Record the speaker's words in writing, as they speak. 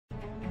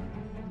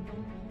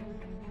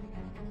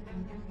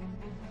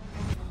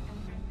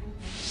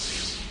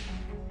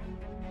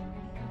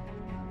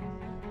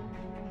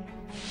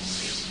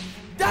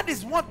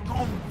is what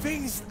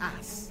convinced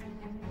us.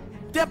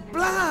 The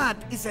blood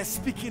is a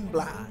speaking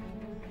blood.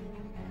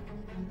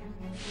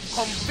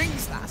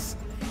 Convinced us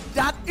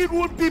that it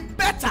would be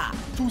better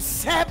to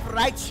serve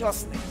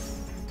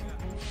righteousness.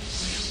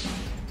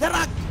 There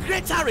are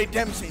greater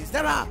redemptions.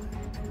 There are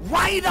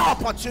wider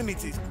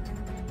opportunities.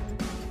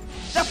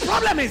 The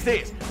problem is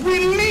this: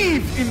 we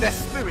live in the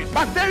spirit,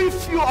 but very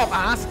few of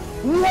us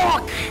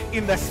walk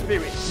in the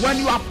spirit. When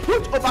you are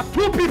put over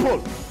two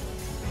people,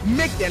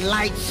 make the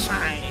light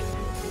shine.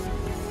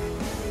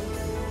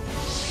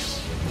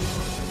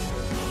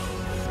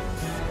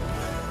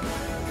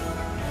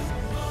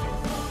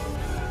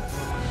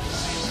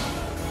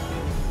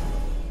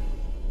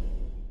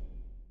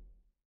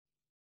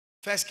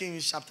 First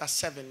Kings chapter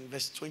 7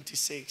 verse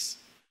 26.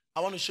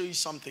 I want to show you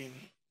something.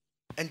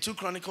 And 2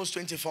 Chronicles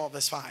 24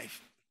 verse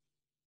 5.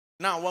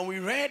 Now, when we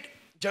read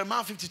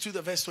Jeremiah 52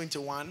 the verse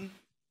 21,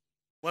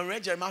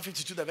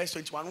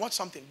 watch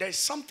something. There's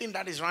something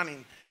that is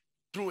running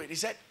through it. He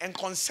said, and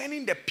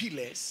concerning the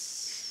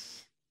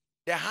pillars,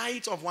 the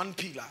height of one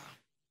pillar.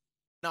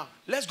 Now,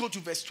 let's go to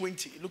verse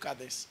 20. Look at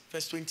this.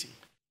 Verse 20.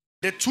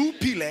 The two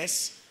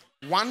pillars,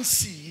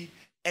 1C,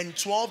 and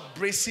 12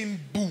 brazen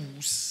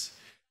bulls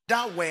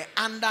that were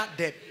under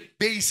the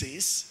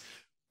bases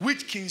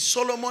which King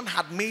Solomon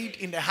had made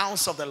in the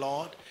house of the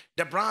Lord.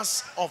 The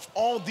brass of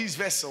all these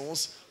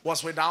vessels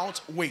was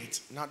without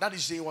weight. Now that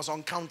is, it was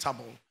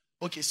uncountable.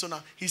 Okay, so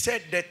now he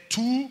said the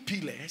two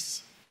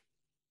pillars.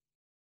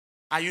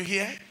 Are you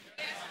here?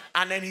 Yes.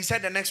 And then he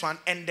said the next one,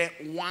 and the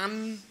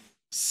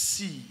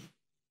 1C.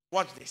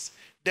 Watch this.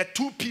 The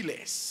two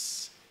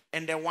pillars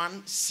and the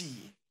 1C.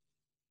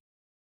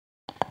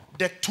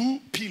 The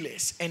two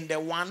pillars and the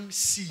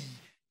 1C.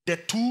 The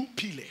two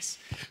pillars.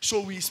 So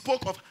we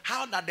spoke of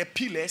how that the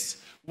pillars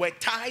were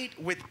tied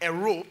with a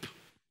rope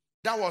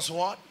that was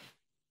what?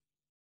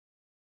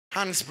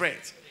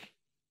 Handspread.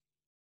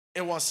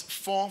 It was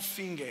 4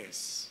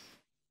 fingers.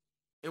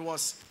 It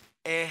was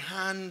a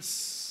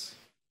handspread.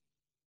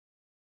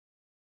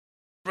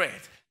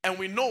 And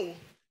we know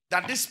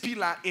that this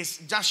pillar is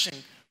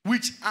Jachin,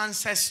 which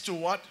answers to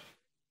what?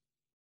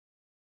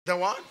 The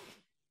what?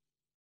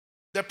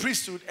 The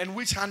priesthood. And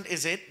which hand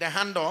is it? The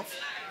hand of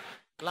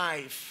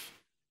life.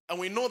 And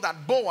we know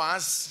that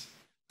Boaz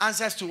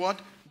answers to what?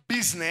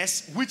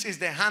 Business, which is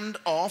the hand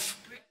of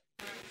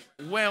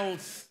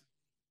wealth,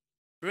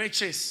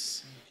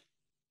 riches,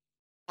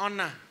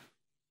 honor,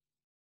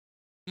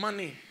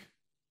 money.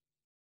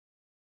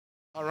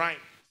 All right.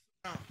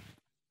 Now,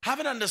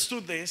 having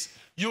understood this,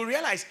 you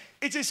realize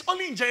it is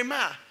only in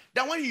Jeremiah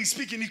that when he's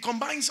speaking, he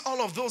combines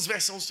all of those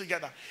vessels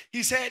together.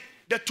 He said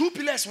the two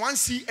pillars,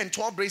 1C and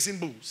 12 brazen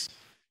bulls.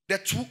 The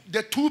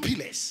two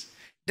pillars,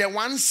 the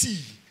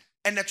 1C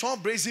and the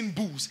 12 brazen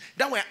bulls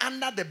that were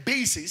under the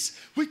bases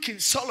which King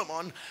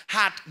Solomon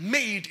had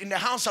made in the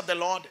house of the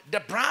Lord. The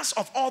brass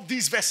of all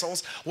these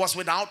vessels was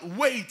without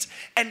weight.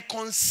 And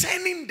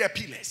concerning the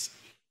pillars,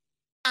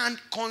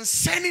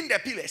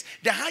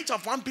 the height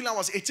of one pillar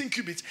was 18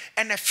 cubits,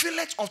 and a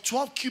fillet of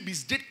 12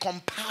 cubits did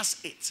compass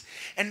it.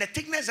 And the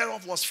thickness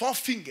thereof was 4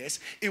 fingers.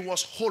 It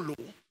was hollow.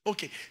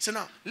 Okay, so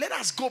now let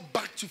us go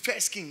back to 1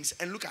 Kings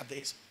and look at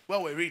this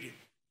while we're reading.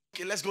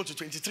 Okay, let's go to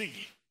 23.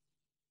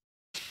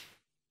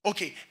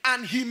 Okay,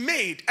 and he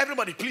made,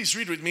 everybody please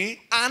read with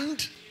me,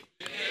 and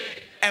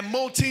a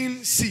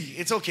molten sea.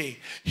 It's okay.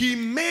 He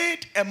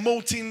made a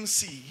molten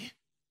sea.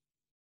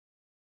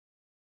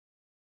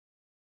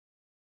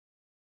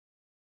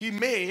 He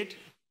made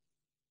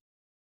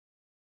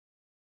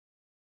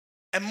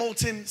a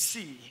molten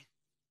sea.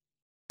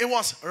 It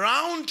was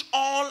round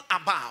all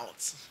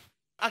about.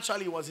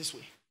 Actually, it was this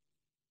way.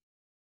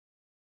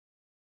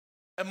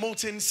 A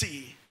molten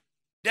sea.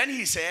 Then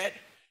he said,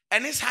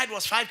 and his height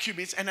was 5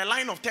 cubits, and a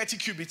line of 30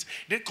 cubits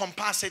did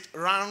compass it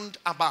round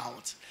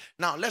about.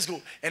 Now, let's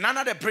go. And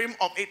under the brim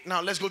of it,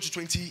 now let's go to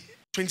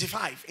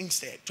 25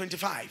 instead.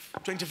 25.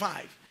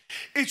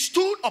 It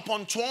stood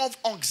upon 12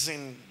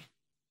 oxen.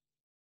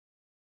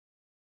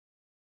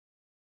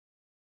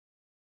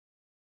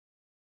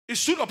 It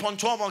stood upon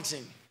 12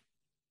 oxen.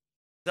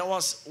 There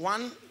was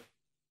one.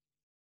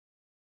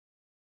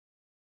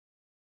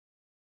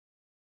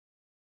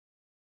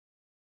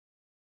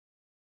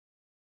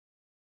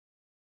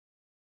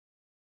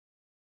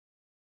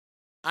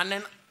 And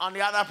then on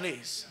the other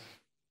place.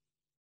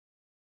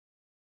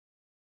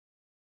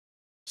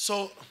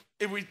 So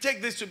if we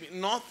take this to be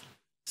north,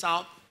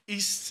 south,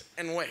 east,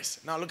 and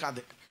west. Now look at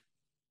it.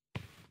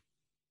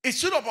 It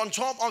stood upon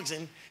 12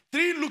 oxen,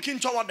 3 looking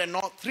toward the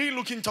north, 3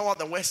 looking toward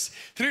the west,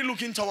 3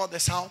 looking toward the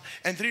south,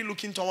 and 3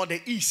 looking toward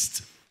the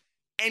east.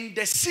 And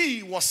the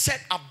sea was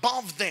set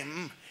above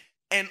them,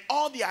 and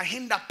all their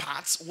hinder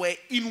parts were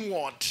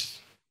inward.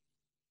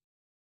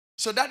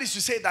 So that is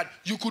to say that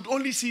you could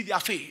only see their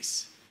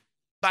face.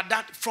 But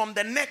that from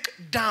the neck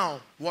down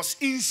was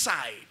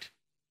inside.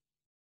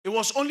 It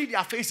was only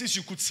their faces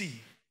you could see.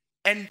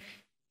 And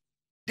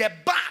the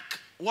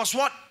back was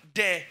what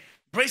the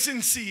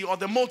brazen sea or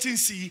the molten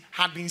sea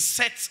had been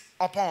set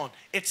upon.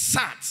 It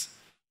sat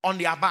on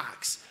their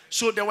backs.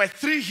 So there were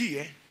 3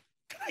 here,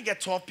 Can I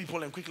get 12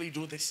 people and quickly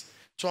do this?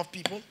 12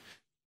 people.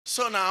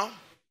 So now,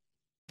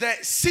 the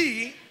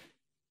sea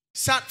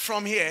sat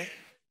from here.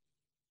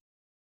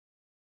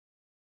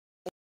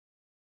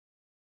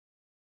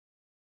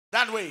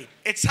 That way,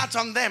 it sat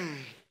on them.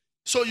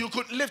 So you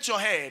could lift your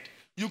head.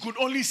 You could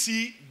only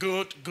see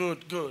good.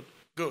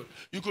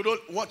 You could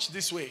watch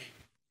this way.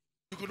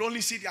 You could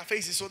only see their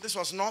faces. So this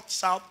was north,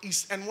 south,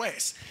 east, and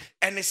west.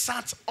 And it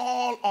sat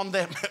all on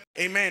them.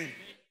 Amen.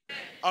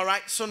 All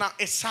right. So now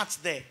it sat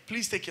there.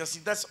 Please take your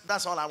seat.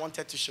 That's all I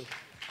wanted to show.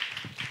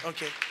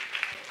 Okay.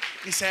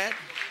 He said,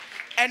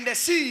 and the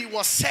sea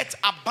was set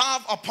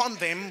above upon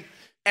them,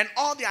 and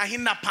all their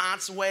hinder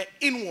parts were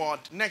inward.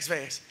 Next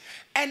verse.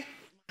 And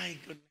my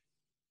goodness.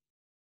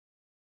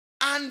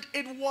 And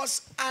it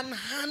was an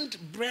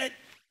handbreadth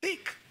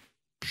thick.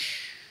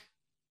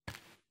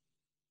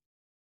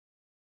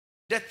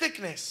 The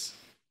thickness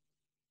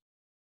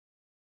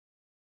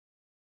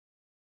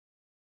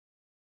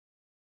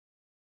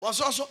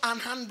was also an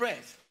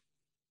handbreadth.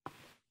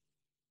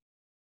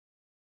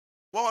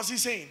 What was he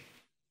saying?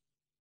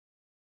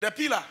 The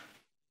pillar,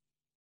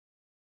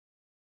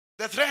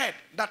 the thread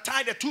that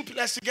tied the two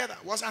pillars together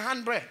was a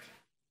handbreadth.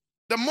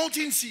 The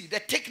molten sea, the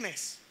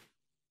thickness,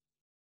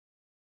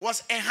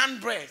 was a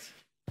handbreadth.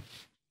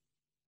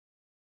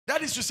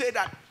 That is to say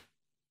that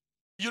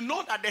you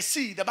know that the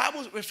sea, the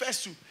Bible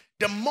refers to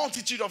the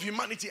multitude of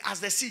humanity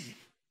as the sea.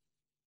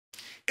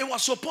 It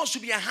was supposed to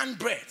be a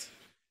handbreadth.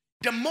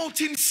 The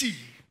molten sea,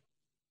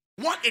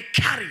 what it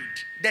carried,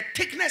 the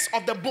thickness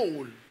of the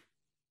bowl,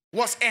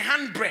 was a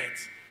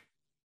handbreadth.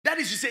 That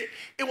is to say,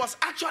 it was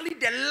actually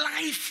the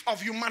life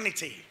of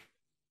humanity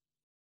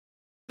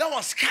that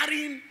was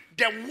carrying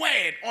the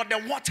word or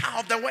the water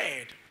of the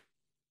word,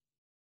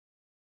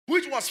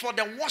 which was for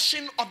the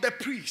washing of the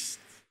priest.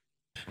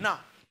 Now,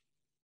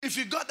 if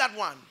you got that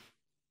one,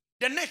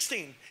 the next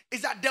thing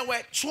is that there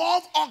were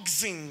 12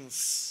 oxen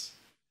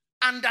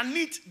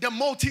underneath the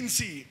molten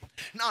sea.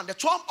 Now, the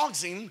 12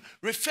 oxen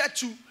referred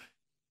to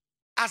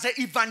as an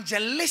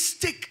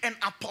evangelistic and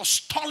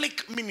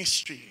apostolic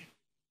ministry.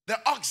 The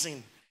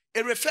oxen,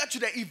 it referred to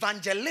the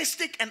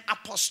evangelistic and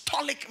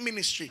apostolic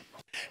ministry.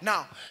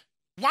 Now,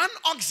 one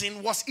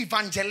oxen was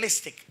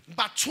evangelistic,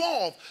 but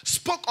 12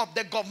 spoke of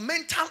the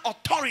governmental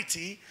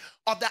authority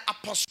of the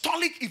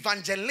apostolic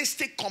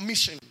evangelistic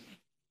commission.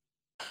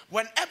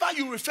 Whenever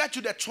you refer to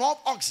the 12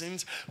 oxen,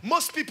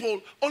 most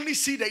people only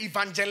see the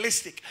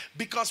evangelistic,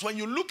 because when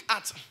you look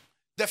at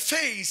the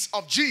face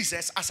of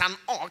Jesus as an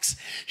ox,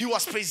 he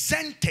was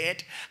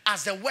presented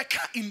as the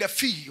worker in the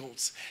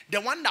fields, the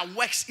one that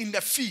works in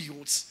the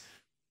fields,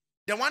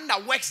 the one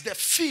that works the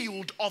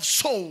field of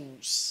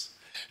souls.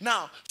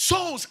 Now,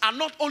 souls are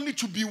not only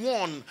to be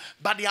won,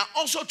 but they are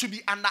also to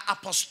be under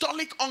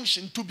apostolic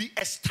unction, to be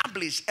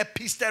established,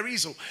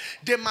 episterizo.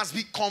 They must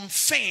be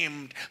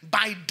confirmed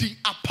by the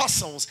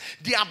apostles.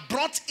 They are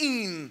brought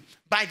in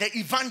by the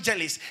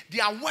evangelists.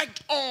 They are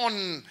worked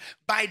on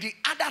by the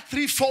other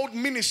threefold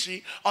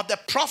ministry of the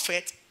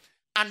prophet,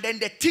 and then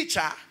the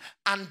teacher,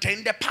 and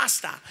then the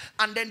pastor.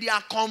 And then they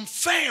are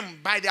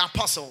confirmed by the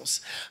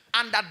apostles.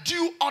 Under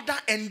due order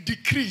and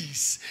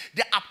decrees,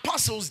 the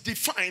apostles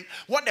define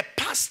what the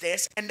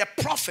pastors and the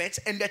prophets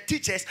and the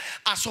teachers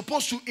are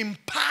supposed to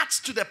impart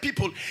to the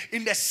people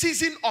in the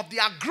season of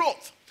their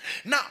growth.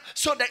 Now,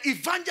 so the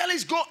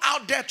evangelists go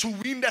out there to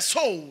win the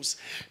souls.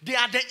 They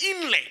are the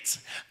inlet,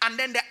 and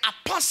then the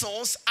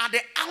apostles are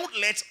the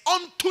outlets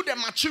unto the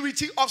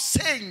maturity of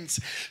saints,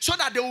 so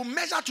that they will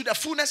measure to the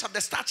fullness of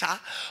the stature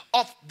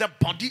of the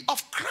body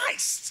of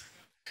Christ,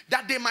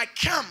 that they might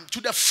come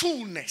to the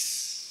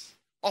fullness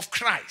of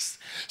Christ.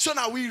 So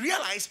now we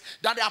realize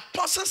that the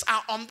apostles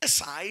are on this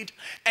side,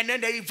 and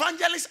then the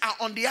evangelists are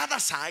on the other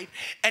side,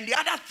 and the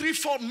other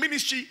threefold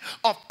ministry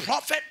of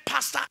prophet,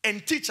 pastor,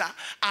 and teacher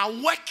are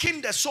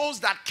working the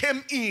souls that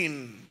came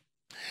in.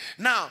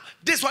 Now,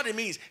 this is what it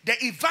means. The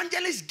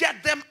evangelists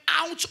get them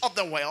out of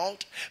the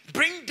world,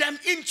 bring them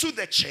into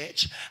the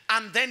church,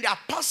 and then the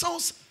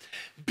apostles,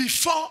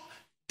 before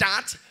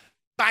that,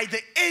 by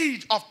the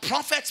aid of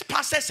prophets,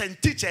 pastors,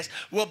 and teachers,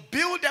 will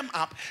build them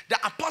up. The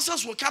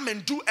apostles will come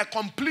and do a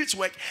complete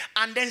work,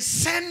 and then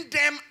send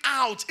them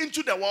out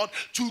into the world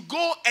to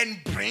go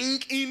and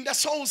bring in the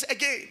souls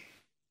again.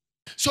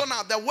 So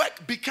now the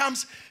work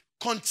becomes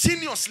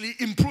continuously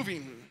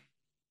improving.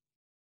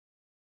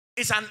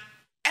 It's an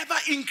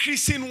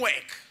ever-increasing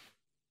work.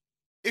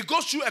 It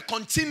goes through a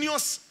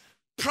continuous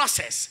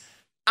process,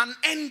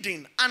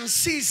 unending,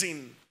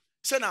 unceasing.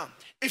 So now,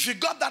 if you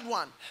got that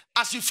one,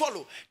 as you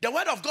follow, the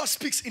word of God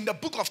speaks in the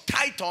book of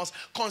Titus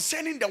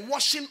concerning the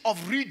washing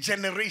of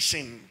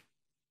regeneration.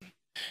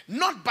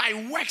 Not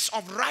by works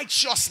of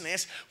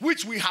righteousness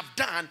which we have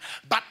done,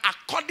 but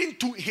according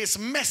to his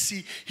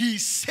mercy, he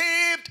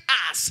saved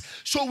us.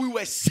 So we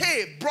were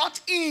saved, brought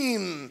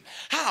in.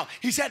 How?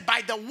 He said,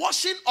 by the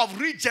washing of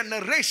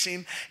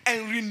regeneration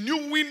and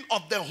renewing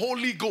of the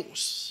Holy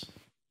Ghost.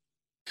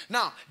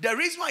 Now, the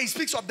reason why he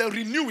speaks of the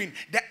renewing,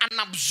 the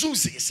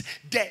anabzusis,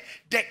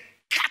 the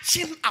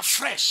catching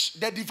afresh,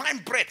 the divine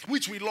breath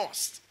which we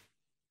lost.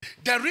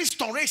 the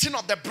restoration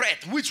of the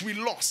breath which we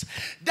lost,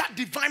 that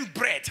divine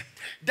breath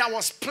that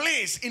was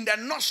placed in the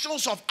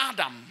nostrils of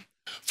Adam,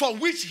 for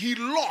which he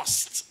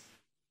lost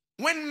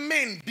when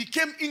men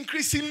became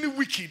increasingly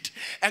wicked,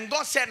 and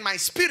God said, my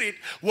spirit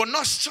will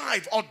not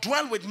strive or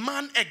dwell with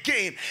man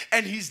again,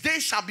 and his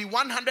days shall be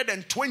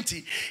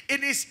 120.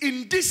 It is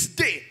in this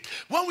day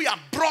when we are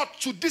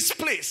brought to this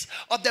place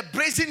of the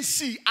brazen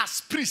sea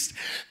as priests,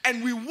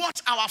 and we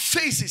watch our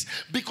faces,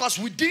 because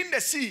within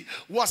the sea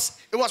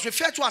it was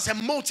referred to as a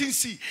molten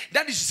sea,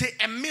 that is to say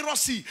a mirror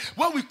sea,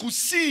 where we could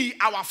see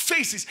our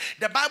faces.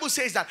 The Bible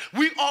says that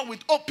we all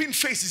with open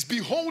faces,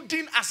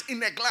 beholding as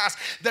in a glass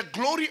the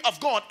glory of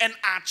God, and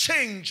are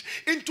changed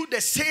into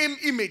the same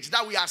image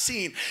that we are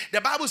seeing.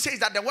 The Bible says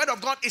that the word of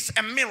God is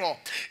a mirror,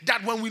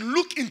 that when we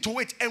look into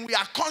it and we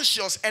are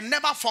conscious and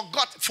never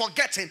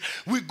forgetting,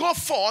 we go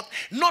forth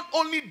not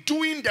only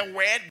doing the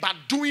word but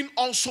doing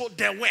also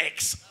the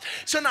works.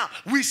 So now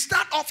we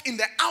start off in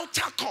the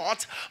outer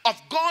court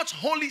of God's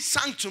holy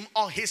sanctum,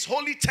 or his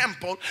holy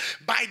temple,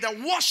 by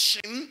the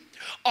washing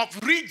of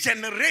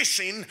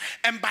regeneration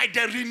and by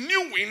the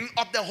renewing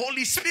of the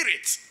Holy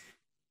Spirit.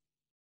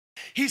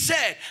 He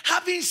said,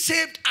 having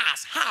saved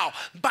us, how?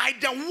 By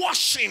the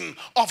washing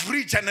of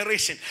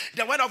regeneration.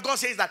 The word of God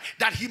says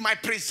that he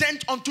might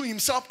present unto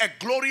himself a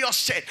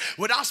glorious church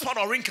without spot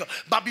or wrinkle.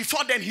 But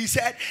before then he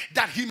said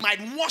that he might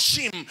wash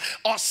him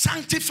or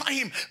sanctify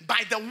him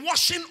by the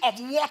washing of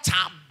water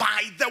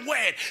by the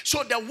word.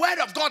 So the word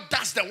of God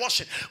does the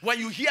washing. When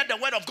you hear the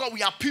word of God,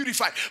 we are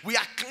purified, we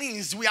are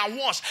cleansed, we are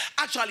washed.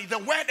 Actually, the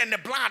word and the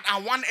blood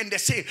are one and the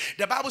same.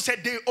 The Bible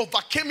said they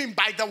overcame him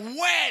by the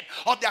word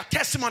of their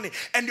testimony,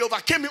 and they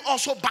overcame him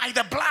also by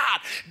the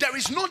blood. There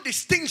is no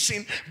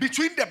distinction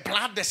between the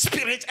blood, the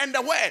spirit, and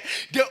the word.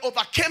 They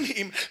overcame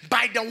him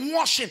by the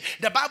washing.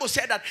 The Bible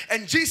said that,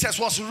 and Jesus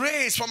was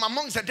raised from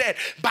amongst the dead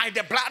by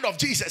the blood of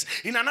Jesus.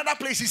 In another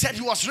place, he said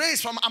he was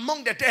raised from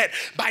among the dead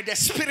by the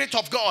Spirit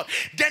of God.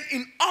 Then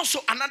in also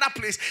another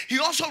place, he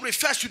also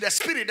refers to the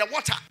Spirit, the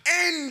water,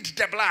 and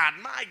the blood.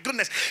 My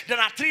goodness, there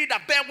are three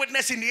that bear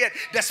witness in the earth: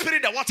 the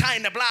Spirit, the water,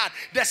 and the blood.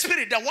 The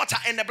Spirit, the water,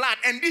 and the blood.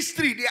 And these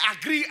three, they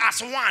agree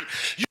as one.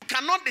 You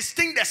cannot distinguish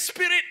the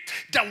Spirit,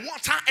 the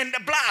water, and the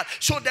blood.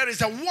 So there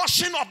is a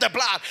washing of the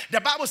blood.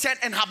 The Bible said,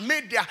 and have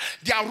made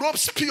their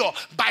robes pure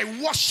by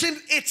washing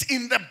it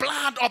in the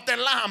blood of the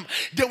Lamb.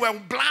 They were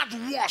blood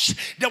washed.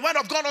 The word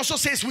of God also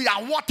says we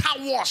are water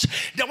washed.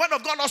 The word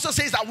of God also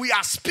says that we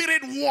are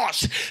spirit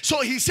washed.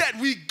 So he said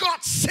we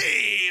got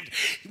saved.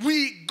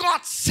 We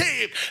got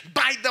saved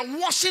by the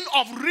washing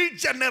of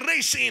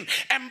regeneration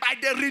and by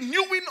the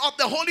renewing of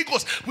the Holy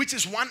Ghost, which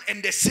is one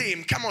and the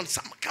same. Come on.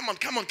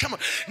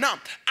 Now,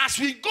 as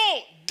we go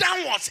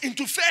downwards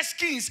into First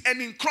Kings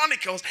and in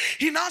Chronicles,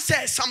 he now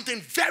says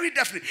something very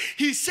different.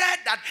 He said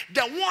that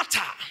the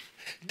water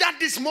that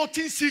this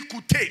molten sea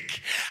could take,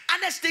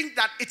 others think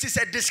that it is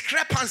a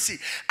discrepancy.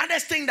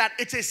 Others think that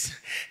it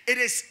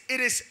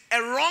is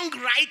a wrong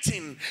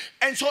writing.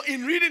 And so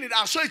in reading it,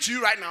 I'll show it to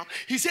you right now.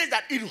 He says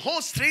that it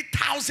holds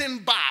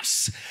 3,000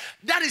 baths.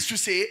 That is to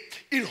say,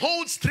 it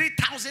holds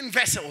 3,000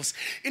 vessels.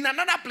 In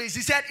another place,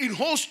 he said it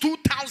holds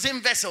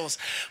 2,000 vessels.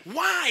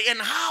 Why and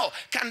how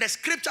can the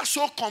scripture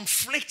so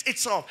conflict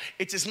itself?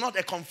 It is not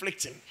a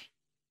conflicting.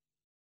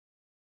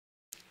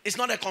 It's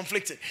not a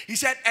conflicting. He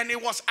said, and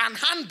it was an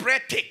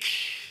handbreadth thick.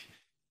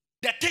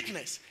 The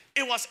thickness,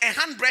 it was a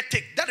handbreadth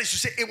thick. That is to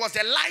say, it was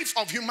the life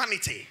of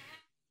humanity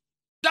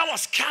that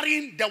was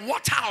carrying the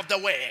water of the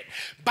word,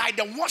 by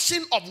the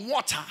washing of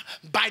water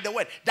by the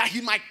word, that he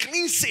might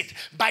cleanse it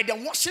by the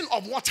washing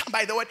of water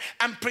by the word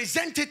and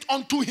present it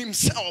unto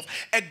himself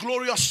a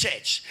glorious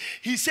church.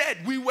 He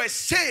said we were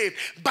saved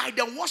by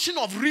the washing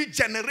of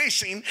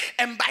regeneration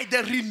and by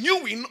the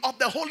renewing of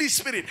the Holy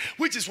Spirit,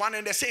 which is one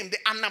and the same, the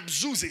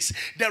anabzusis,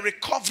 the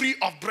recovery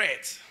of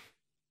breath.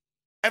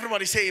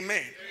 Everybody say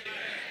amen.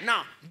 Amen.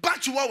 Now,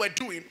 back to what we're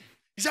doing.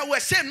 He said we're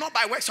saved not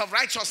by works of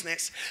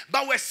righteousness,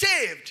 but we're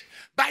saved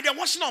by the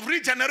washing of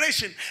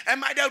regeneration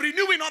and by the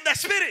renewing of the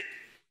Spirit.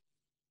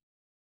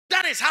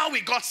 That is how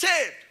we got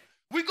saved.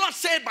 We got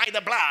saved by the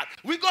blood.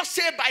 We got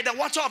saved by the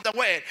water of the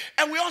word.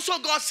 And we also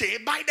got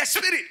saved by the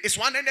Spirit. It's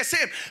one and the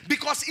same.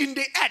 Because in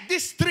the earth,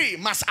 these three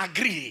must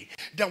agree.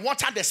 The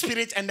water, the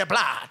Spirit, and the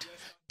blood.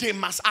 They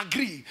must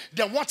agree.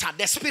 The water,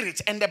 the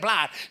Spirit, and the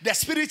blood. The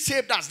Spirit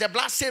saved us. The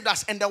blood saved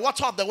us. And the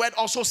water of the word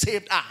also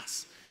saved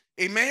us.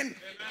 Amen? Amen.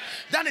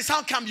 That is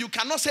how come you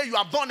cannot say you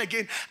are born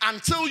again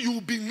until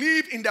you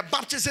believe in the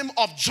baptism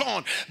of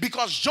John,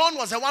 because John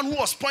was the one who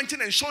was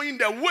pointing and showing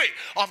the way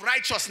of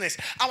righteousness.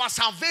 Our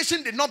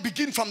salvation did not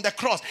begin from the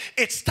cross.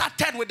 It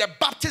started with the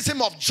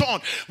baptism of John,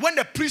 when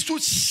the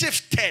priesthood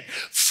shifted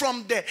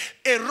from the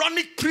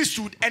Aaronic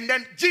priesthood, and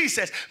then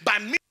Jesus, by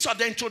means of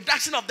the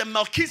introduction of the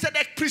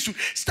Melchizedek priesthood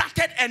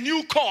started a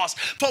new course,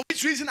 for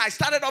which reason I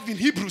started off in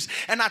Hebrews,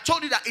 and I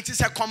told you that it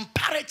is a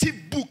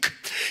comparative book.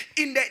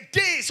 In the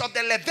days of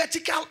the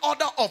Levitical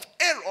order of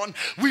Aaron,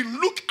 we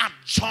look at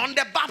John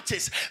the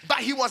Baptist, but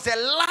he was the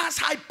last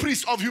high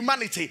priest of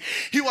humanity.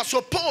 He was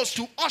supposed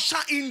to usher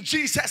in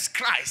Jesus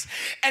Christ,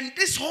 and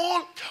this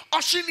whole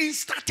ushering in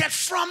started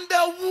from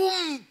the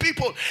womb,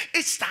 people.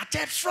 It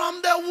started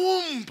from the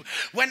womb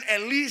when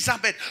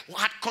Elizabeth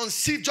had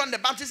conceived John the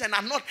Baptist and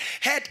had not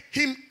heard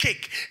him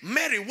kick.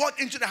 Mary walked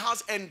into the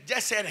house and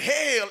just said,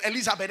 "Hail,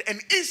 Elizabeth,"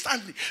 and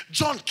instantly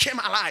John came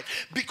alive,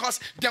 because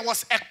there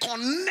was a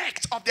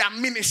connect of their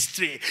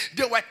ministry.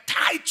 They were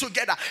tied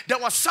together. There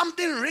was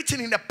something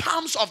written in the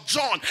palms of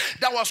John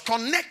that was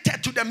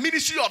connected to the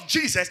ministry of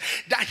Jesus,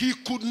 that he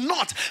could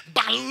not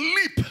but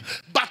leap,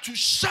 but to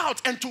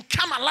shout and to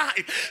come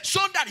alive,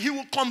 so that he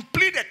will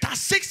complete the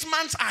task 6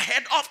 months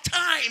ahead of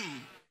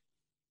time.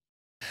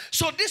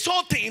 So this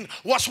whole thing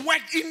was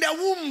worked in the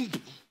womb.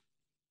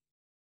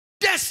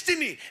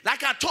 Destiny.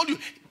 Like I told you,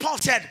 Paul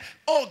said,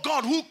 "Oh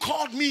God, who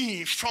called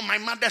me from my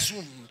mother's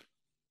womb?"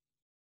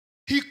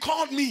 He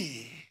called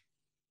me.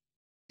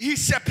 He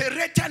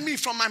separated me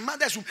from my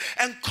mother's womb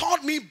and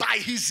called me by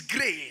his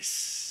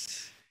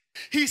grace.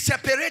 He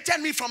separated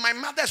me from my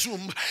mother's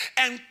womb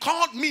and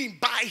called me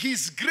by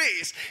his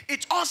grace.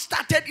 It all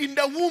started in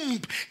the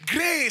womb.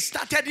 Grace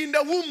started in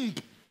the womb.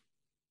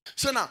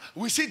 So now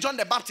we see John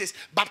the Baptist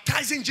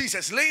baptizing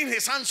Jesus, laying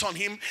his hands on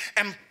him,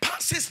 and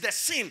passes the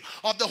sin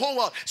of the whole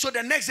world. So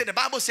the next day the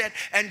Bible said,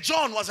 and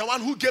John was the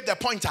one who gave the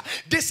pointer.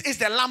 "This is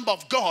the Lamb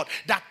of God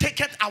that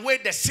taketh away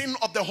the sin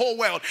of the whole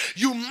world."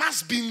 You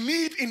must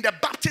believe in the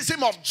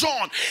baptism of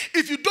John.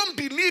 If you don't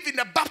believe in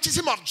the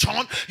baptism of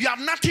John, you have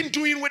nothing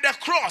doing with the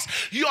cross.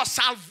 Your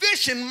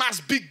salvation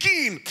must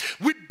begin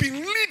with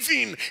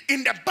believing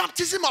in the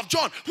baptism of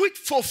John, which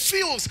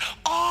fulfills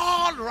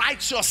all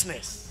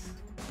righteousness.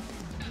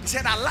 He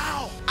said,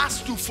 "Allow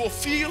us to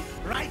fulfill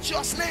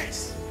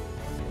righteousness."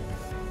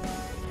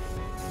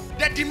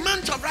 The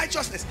demand of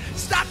righteousness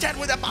started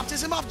with the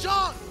baptism of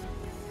John.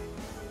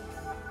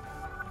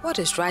 What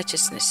is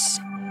righteousness?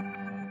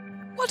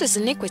 What is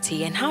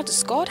iniquity, and how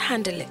does God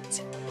handle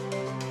it?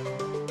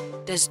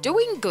 Does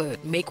doing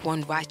good make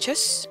one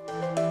righteous?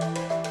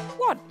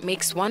 What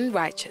makes one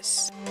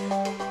righteous?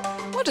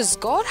 What does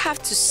God have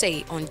to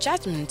say on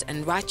judgment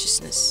and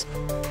righteousness?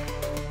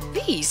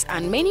 These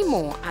and many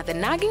more are the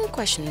nagging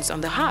questions on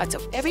the heart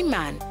of every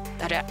man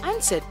that are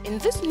answered in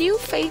this new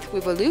faith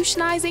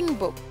revolutionizing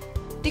book,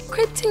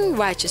 Decrypting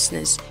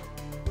Righteousness,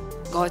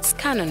 God's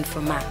Canon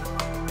for Man.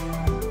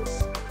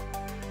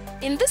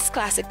 In this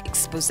classic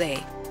expose,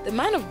 the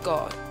man of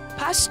God,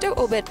 Pastor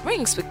Obed,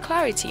 brings with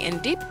clarity and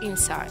deep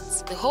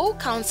insights the whole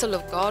counsel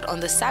of God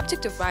on the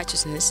subject of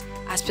righteousness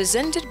as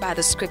presented by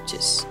the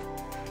scriptures.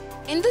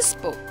 In this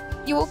book,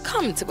 you will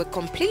come to a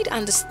complete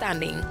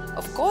understanding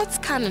of God's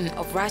canon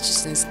of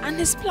righteousness and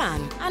his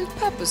plan and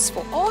purpose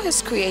for all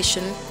his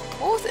creation,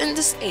 both in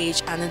this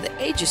age and in the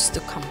ages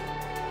to come.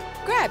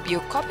 Grab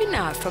your copy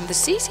now from the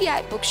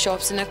CCI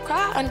bookshops in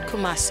Accra and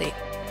Kumasi,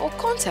 or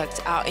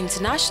contact our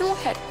international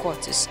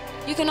headquarters.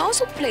 You can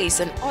also place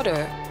an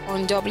order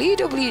on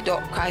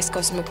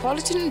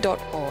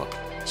www.christcosmopolitan.org.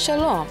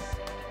 Shalom.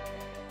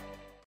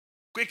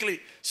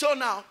 Quickly. So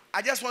now,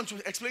 I just want to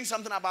explain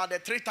something about the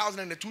 3,000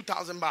 and the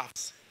 2,000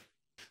 baths.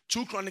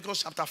 2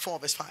 Chronicles chapter 4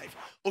 verse 5.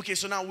 Okay,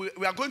 so now we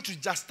are going to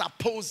just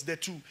oppose the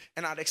two,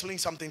 and I'll explain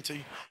something to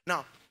you.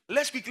 Now,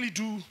 let's quickly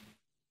do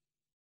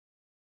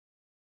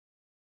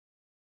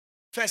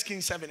 1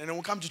 Kings 7, and then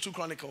we'll come to 2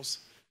 Chronicles.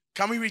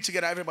 Can we read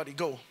together, everybody?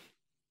 Go.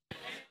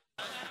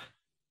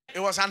 It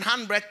was an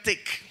handbreadth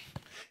thick,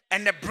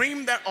 and the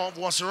brim thereof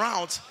was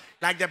round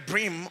like the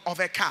brim of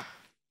a cup.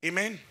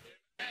 Amen?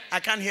 I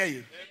can't hear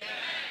you.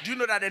 Do you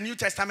know that the New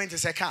Testament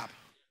is a cup?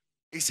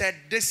 He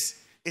said, "This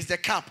is the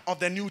cup of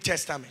the New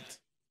Testament,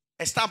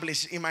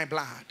 established in my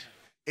blood."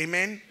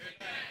 Amen?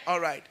 All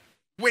right.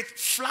 With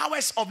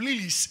flowers of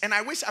lilies, and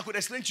I wish I could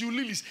explain to you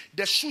lilies,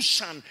 the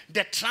Shushan,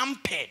 the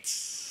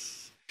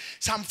trumpets.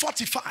 Psalm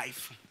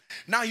 45.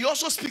 Now he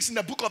also speaks in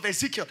the book of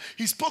Ezekiel.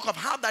 He spoke of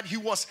how that he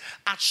was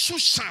at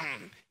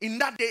Shushan in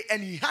that day,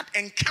 and he had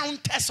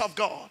encounters of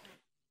God.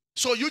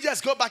 So you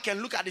just go back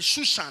and look at the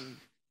Shushan,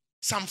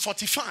 Psalm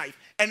 45,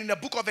 and in the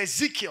book of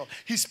Ezekiel,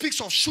 he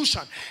speaks of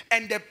Shushan,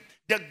 and the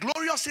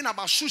glorious thing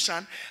about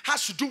Shushan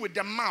has to do with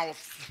the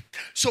mouth.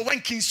 So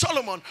when King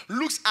Solomon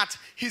looks at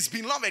his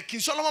beloved, King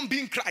Solomon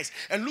being Christ,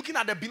 and looking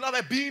at the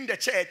beloved being the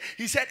church,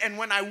 he said, "And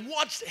when I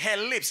watched her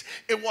lips,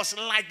 it was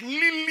like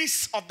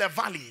lilies of the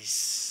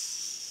valleys."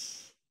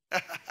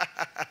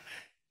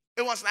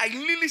 It was like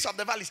lilies of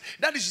the valleys.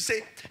 That is to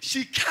say,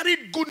 she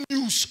carried good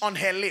news on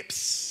her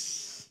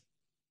lips.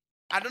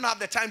 I don't have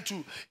the time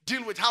to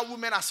deal with how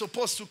women are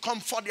supposed to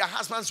comfort their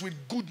husbands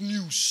with good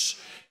news.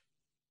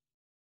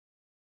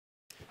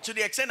 To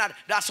the extent that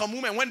there are some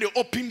women, when they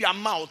open their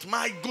mouth,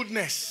 my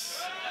goodness,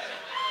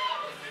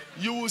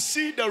 you will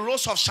see the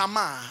rose of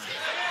Shammah.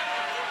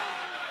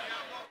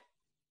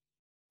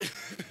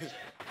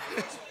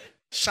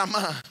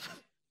 Shammah.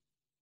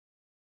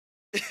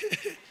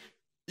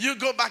 You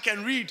go back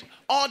and read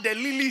all the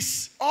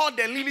lilies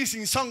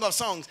in Song of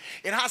Songs.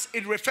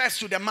 It refers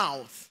to the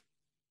mouth.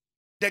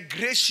 The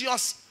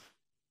gracious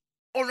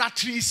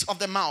oratories of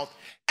the mouth.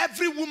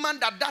 Every woman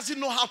that doesn't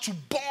know how to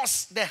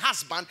boss the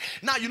husband.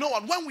 Now, you know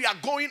what? When we are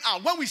going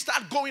out, when we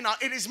start going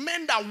out, it is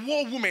men that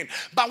war women.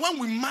 But when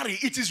we marry,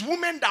 it is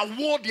women that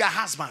war their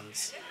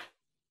husbands.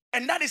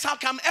 And that is how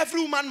come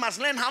every woman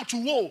must learn how to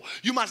war.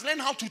 You must learn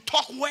how to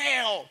talk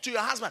well to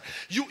your husband.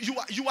 You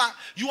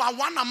are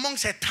one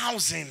amongst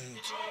 1,000.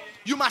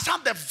 You must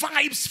have the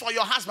vibes for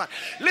your husband.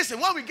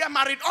 Listen, when we get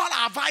married, all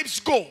our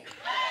vibes go.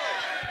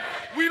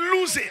 We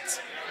lose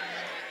it.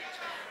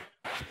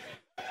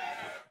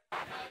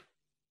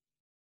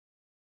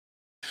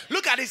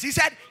 Look at this. He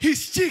said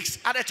his cheeks,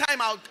 at the time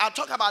I'll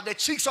talk about the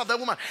cheeks of the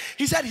woman.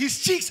 He said his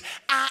cheeks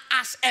are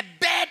as a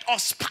bed of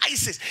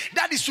spices.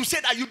 That is to say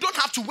that you don't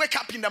have to wake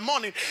up in the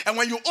morning and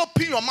when you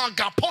open your mouth,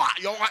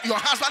 your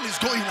husband is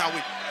going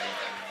away.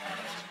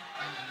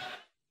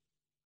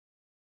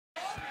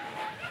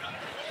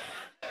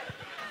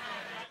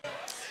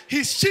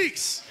 His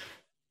cheeks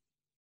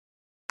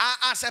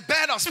are as a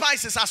bed of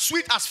spices, as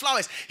sweet as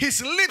flowers.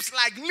 His lips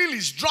like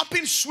lilies,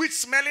 dropping sweet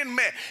smelling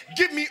myrrh.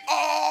 Give me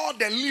all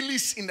the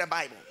lilies in the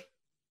Bible.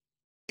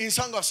 In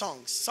Song of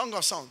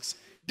Songs.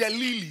 The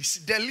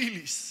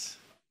lilies.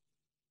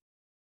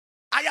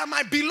 I am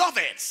my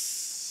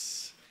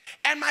beloved's,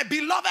 and my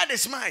beloved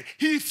is mine.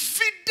 He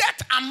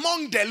feedeth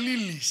among the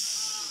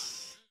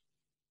lilies.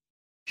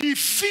 He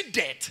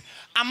feedeth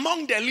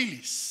among the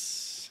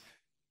lilies.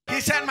 He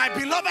said, my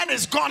beloved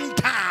is gone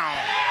down.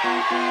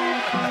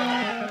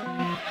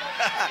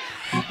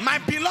 My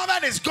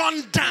beloved is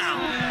gone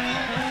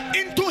down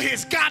into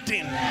his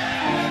garden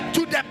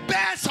to the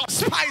beds of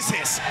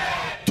spices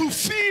to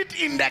feed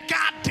in the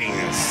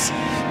gardens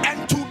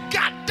and to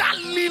gather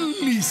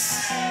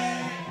lilies.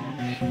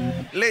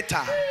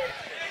 Later.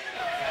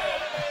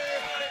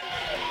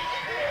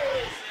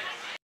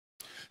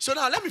 So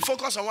now let me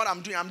focus on what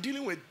I'm doing. I'm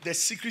dealing with the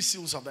secret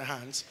seals of the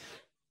hands.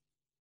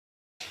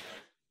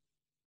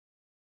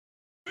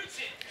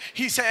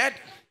 He said,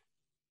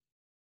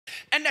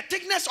 and the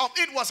thickness of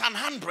it was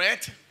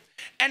 100,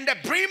 and the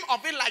brim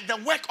of it like the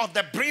work of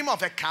the brim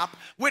of a cup,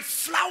 with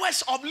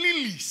flowers of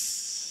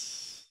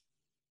lilies.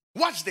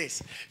 Watch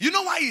this. You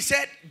know why he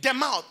said the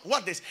mouth?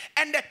 What this?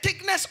 And the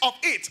thickness of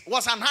it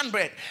was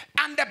 100,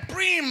 and the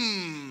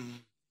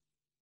brim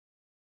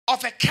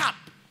of a cup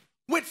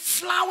with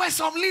flowers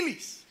of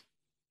lilies.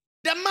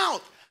 The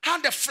mouth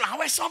had the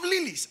flowers of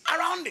lilies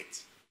around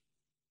it.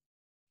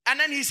 And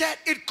then he said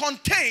it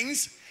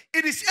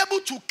is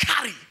able to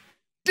carry.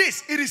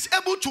 It is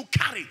able to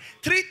carry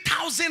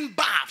 3,000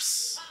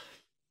 baths.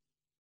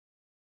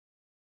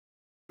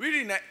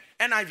 Reading the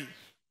NIV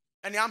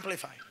and the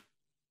Amplified.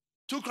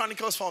 2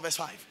 Chronicles 4 verse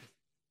 5.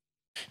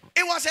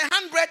 It was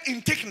 100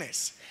 in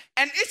thickness,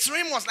 and its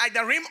rim was like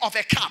the rim of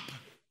a cup,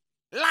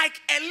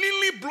 like a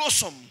lily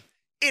blossom.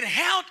 It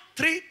held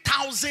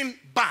 3,000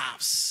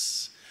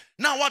 baths.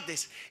 Now what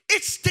this?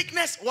 Its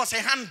thickness was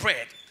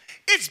 100.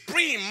 Its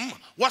brim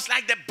was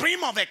like the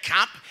brim of a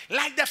cup,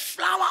 like the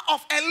flower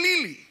of a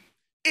lily.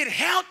 It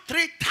held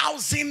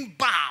 3,000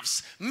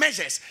 baths.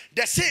 Measures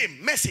the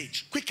same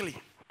message quickly.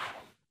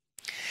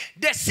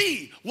 The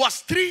sea was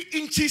 3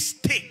 inches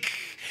thick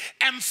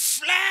and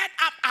flared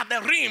up at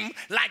the rim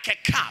like a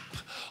cup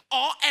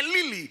or a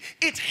lily.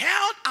 It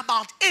held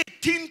about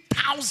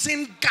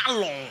 18,000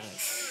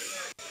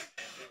 gallons.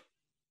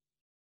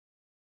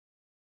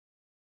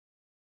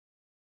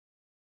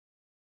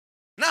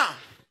 Now,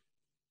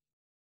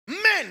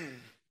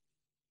 men,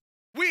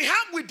 we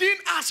have within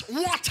us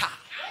water.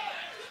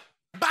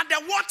 But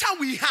the water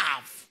we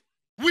have,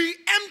 we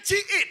empty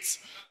it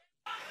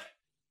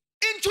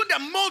into the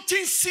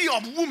molten sea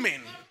of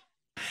women.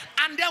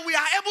 And then we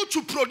are able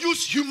to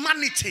produce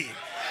humanity.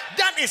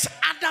 That is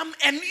Adam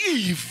and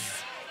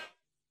Eve.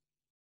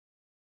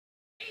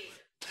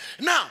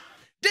 Now,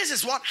 this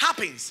is what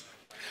happens.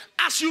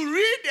 As you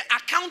read the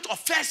account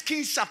of 1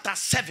 Kings chapter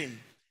 7,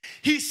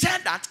 he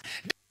said that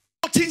the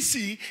molten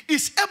sea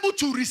is able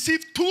to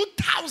receive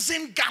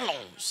 2,000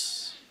 gallons.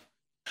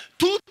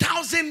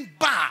 2,000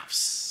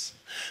 baths.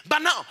 But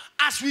now,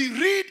 as we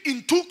read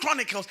in 2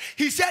 Chronicles,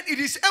 he said it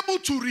is able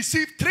to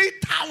receive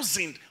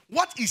 3,000.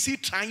 What is he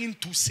trying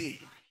to say?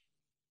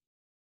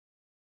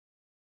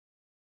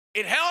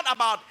 It held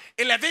about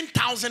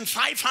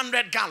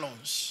 11,500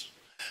 gallons.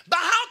 But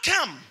how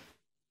come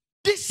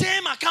this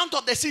same account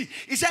of the sea,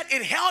 he said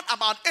it held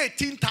about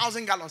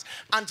 18,000 gallons.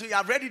 Until you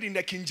have read it in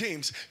the King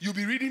James, you'll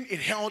be reading it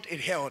held.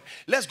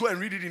 Let's go and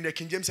read it in the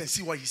King James and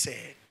see what he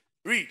said.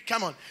 Read,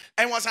 come on.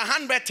 And was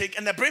 100 thick,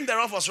 and the brim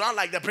thereof was round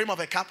like the brim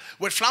of a cup,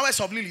 with flowers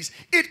of lilies.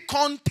 It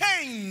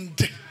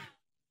contained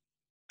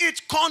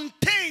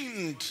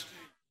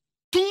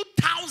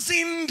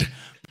 2,000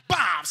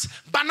 baths.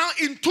 But now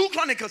in 2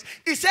 Chronicles,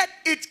 he said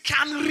it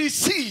can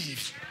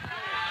receive.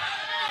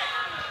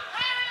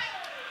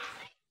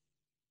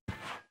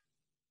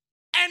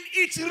 And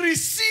it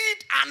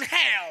received and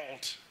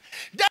held.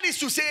 That is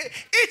to say,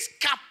 its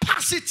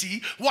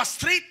capacity was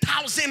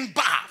 3,000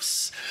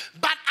 baths.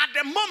 But at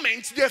the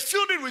moment, they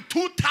filled it with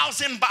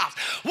 2,000 baths.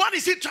 What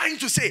is he trying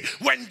to say?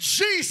 When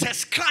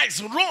Jesus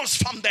Christ rose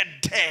from the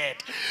dead,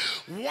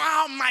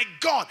 wow, my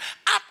God,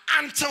 up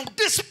until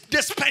this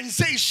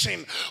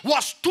dispensation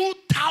was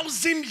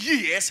 2,000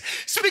 years,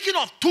 speaking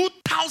of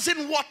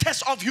 2,000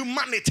 waters of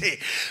humanity.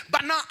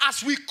 But now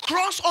as we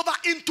cross over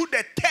into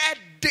the third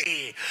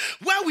day,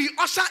 where we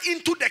usher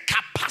into the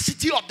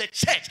capacity of the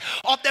church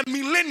of the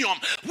millennium,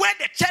 where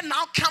the church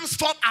now comes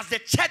forth as the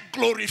church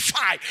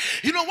glorified.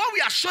 You know, what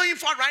we are showing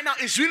for right now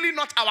is really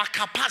not our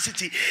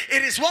capacity.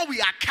 It is what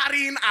we are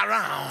carrying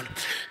around.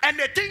 And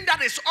the thing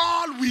that is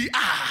all we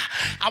are.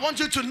 I want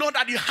you to know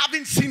that you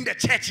haven't seen the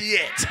church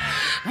yet.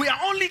 We are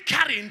only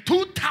carrying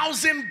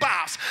 2,000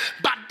 baths,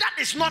 but that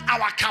is not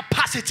our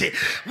capacity.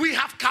 We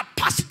have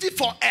capacity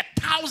for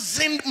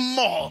 1,000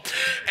 more.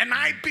 And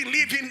I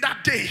believe in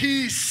that day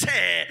he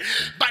said,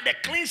 by the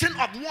cleansing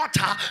of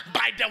water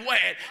by the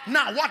word.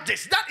 Now what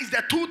this? That is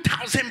the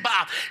 2,000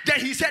 baths. Then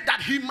he said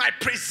that he might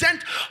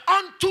present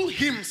unto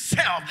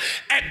himself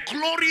a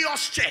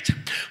glorious church.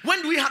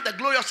 When do we have the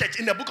glorious church?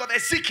 In the book of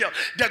Ezekiel,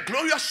 the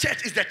glorious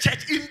church is the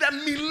church in the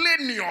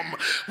millennium,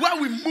 where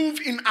we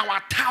move in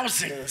our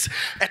thousands.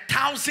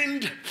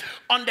 1,000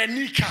 on the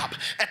kneecap,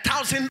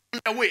 1,000 on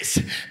the waist,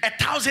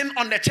 1,000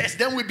 on the chest.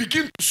 Then we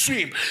begin to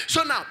swim.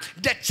 So now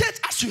the church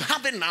as you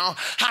have it now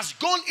has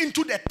gone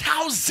into the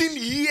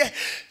 1,000-year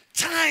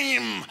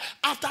time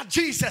after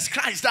Jesus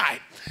Christ died.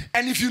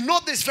 And if you know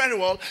this very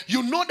well,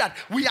 you know that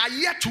we are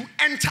yet to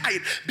enter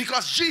it,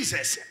 because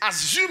Jesus,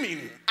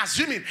 assuming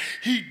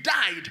he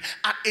died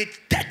at age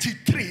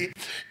 33,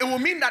 it will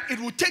mean that it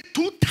will take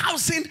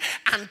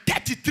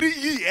 2,033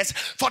 years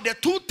for the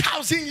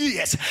 2,000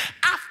 years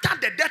after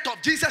the death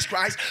of Jesus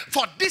Christ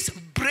for this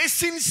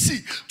bracing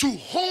sea to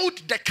hold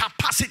the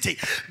capacity,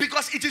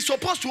 because it is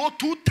supposed to hold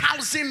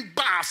 2,000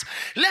 bars.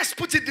 Let's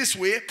put it this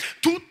way,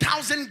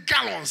 2,000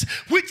 gallons,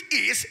 which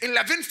is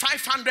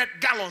 11,500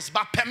 gallons.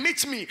 But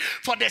permit me,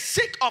 for the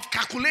sake of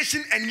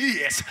calculation and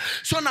years,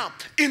 so now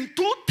in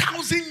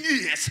 2,000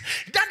 years,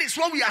 that is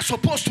what we are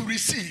supposed to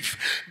receive.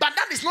 But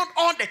that is not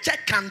all the church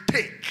can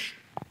take.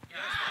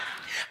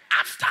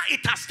 After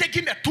it has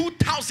taken the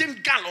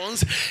 2,000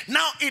 gallons,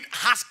 now it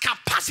has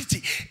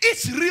capacity.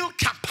 Its real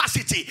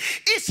capacity,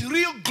 its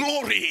real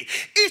glory,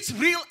 its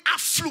real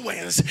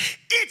affluence,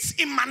 its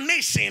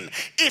emanation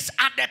is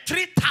at the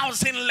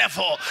 3,000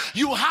 level.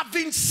 You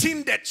haven't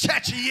seen the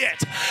church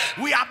yet.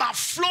 We are about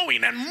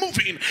flowing and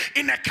moving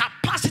in a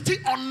capacity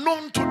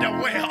unknown to the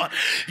world.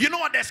 You know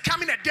what? There's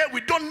coming a day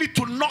we don't need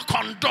to knock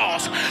on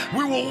doors.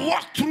 We will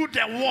walk through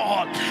the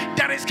wall.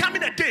 There is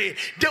coming a day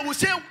they will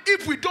say,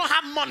 if we don't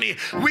have money,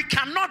 we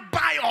cannot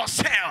buy or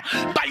sell.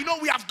 But you know,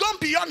 we have gone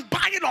beyond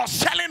buying or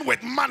selling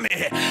with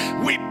money.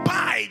 We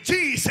buy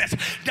Jesus.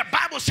 The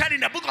Bible said in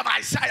the book of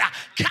Isaiah,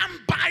 come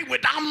buy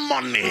without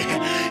money.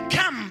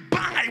 Come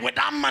buy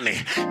without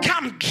money.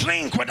 Come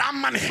drink without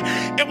money.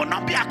 It will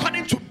not be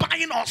according to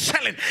buying or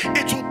selling.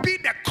 It will be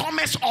the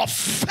commerce of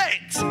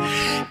faith.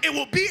 It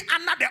will be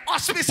under the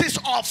auspices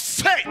of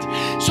faith.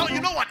 So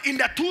you know what? In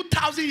the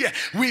 2,000 years,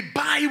 we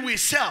buy, we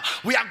sell.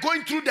 We are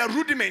going through the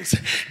rudiments,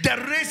 the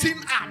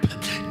raising up,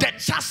 the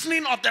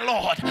chastening of the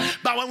Lord.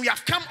 But when we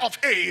have come of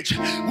age,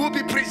 we'll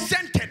be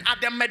presented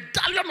at the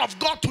medallion of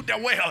God to the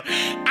world.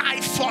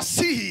 I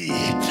foresee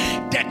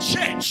the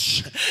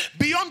church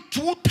beyond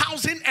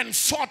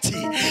 2040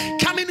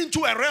 coming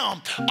into a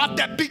realm of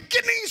the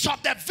beginnings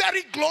of the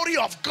very glory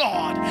of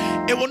God.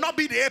 It will not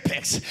be the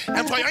apex.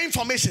 And for your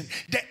information,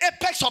 the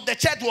apex of the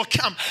church will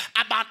come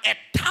about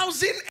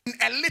 1,000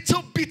 and a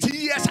little bit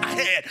years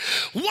ahead.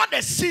 What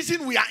a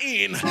season we are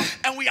in.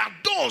 And we are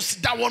those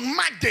that will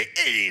mark the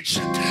age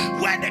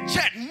where the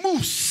church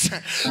moves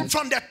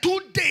from the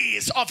 2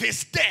 days of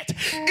his death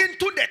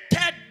into the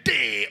third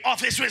day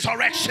of his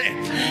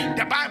resurrection.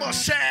 The Bible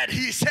said,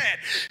 he said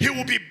he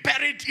will be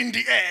buried in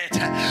the earth.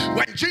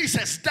 When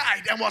Jesus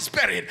died and was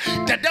buried,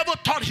 the devil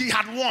thought he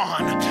had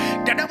won.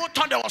 The devil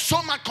thought there was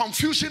so much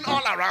confusion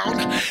all around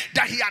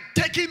that he had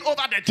taken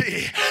over the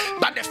day.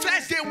 But the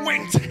first day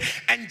went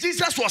and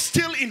Jesus was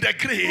still in the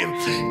grave.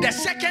 The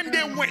second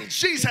day went,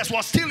 Jesus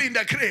was still in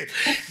the grave.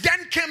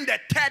 Then came the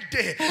third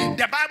day.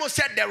 The Bible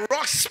said the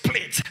rock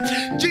split.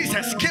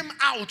 Jesus came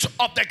out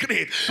of the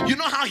grave. You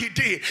know how he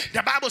did?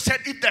 The Bible said,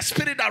 if the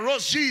spirit that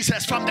rose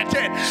Jesus from the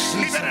dead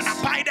liveth and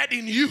abided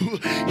in you,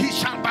 he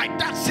shall by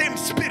that same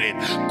spirit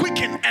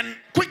quicken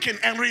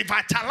and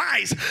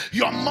revitalize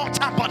your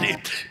mortal body.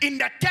 In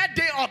the third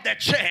day of the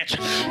church,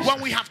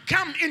 when we have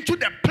come into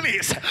the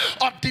place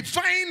of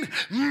divine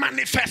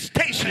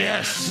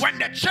manifestation, when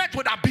the church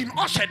would have been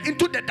ushered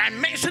into the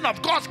dimension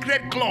of God's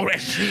great glory,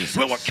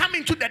 we will come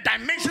into the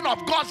dimension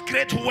of God's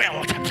great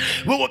wealth.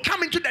 We will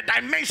come into the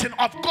dimension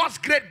of God's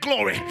great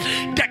glory,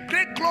 the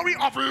great glory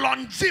of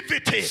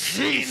longevity.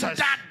 In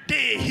that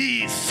day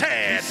he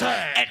said,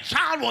 a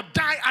child will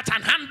die at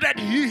 100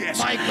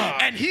 years,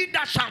 and he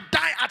that shall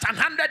die at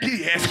 100 100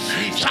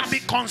 years shall be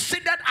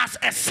considered as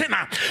a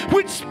sinner,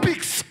 which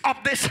speaks of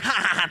this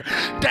hand,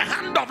 the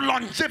hand of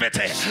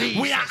longevity.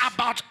 We are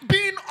about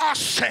being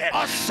ushered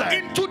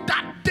into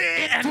that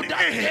day and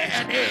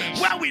age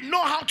where we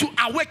know how to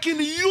awaken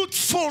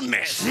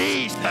youthfulness,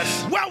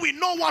 where we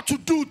know what to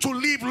do to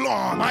live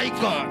long. My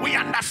God. We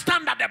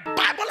understand that the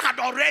Bible had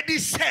already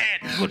said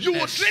you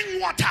will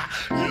drink water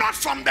not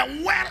from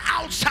the well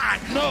outside,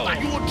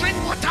 but you will drink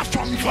water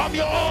from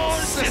your own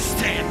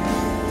system.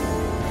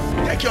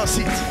 Take your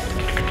seat.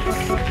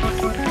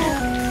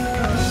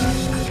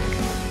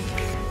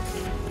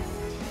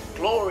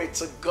 Glory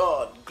to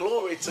God.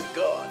 Glory to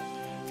God.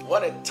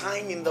 What a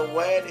time in the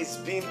Word. It's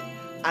been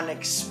an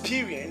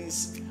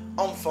experience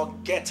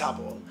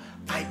unforgettable.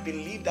 I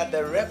believe that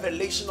the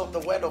revelation of the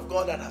Word of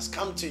God that has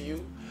come to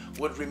you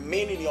would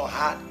remain in your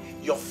heart.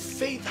 Your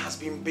faith has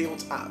been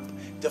built up.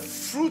 The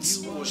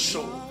fruits will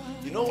show.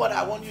 You know what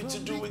I want you to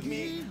do with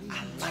me?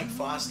 I'd like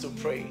for us to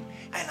pray.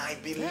 And I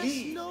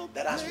believe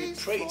that as we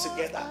pray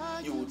together,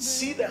 you would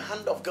see the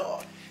hand of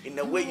God in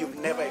a way you've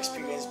never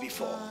experienced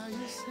before.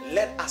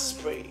 Let us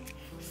pray.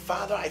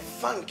 Father, I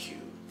thank you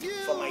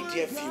for my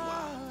dear viewer.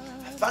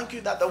 I thank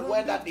you that the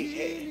word that they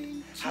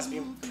heard has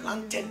been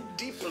planted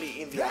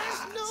deeply in their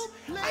hearts.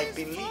 I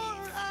believe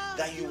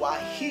that you are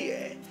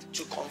here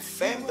to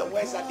confirm the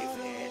words that they've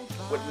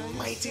heard with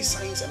mighty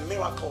signs and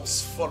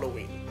miracles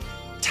following.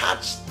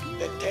 Touch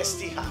the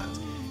thirsty heart.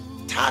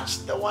 Touch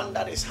the one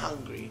that is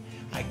hungry.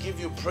 I give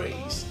you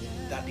praise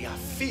that they are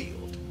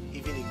filled,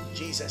 even in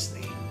Jesus'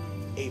 name.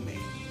 Amen.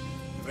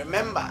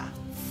 Remember,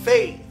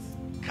 faith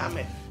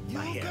cometh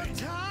by hearing.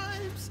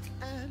 Times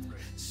and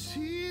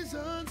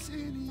seasons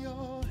in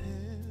your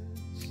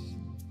hands.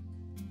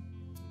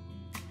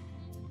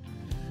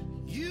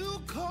 You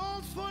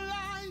called for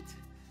life.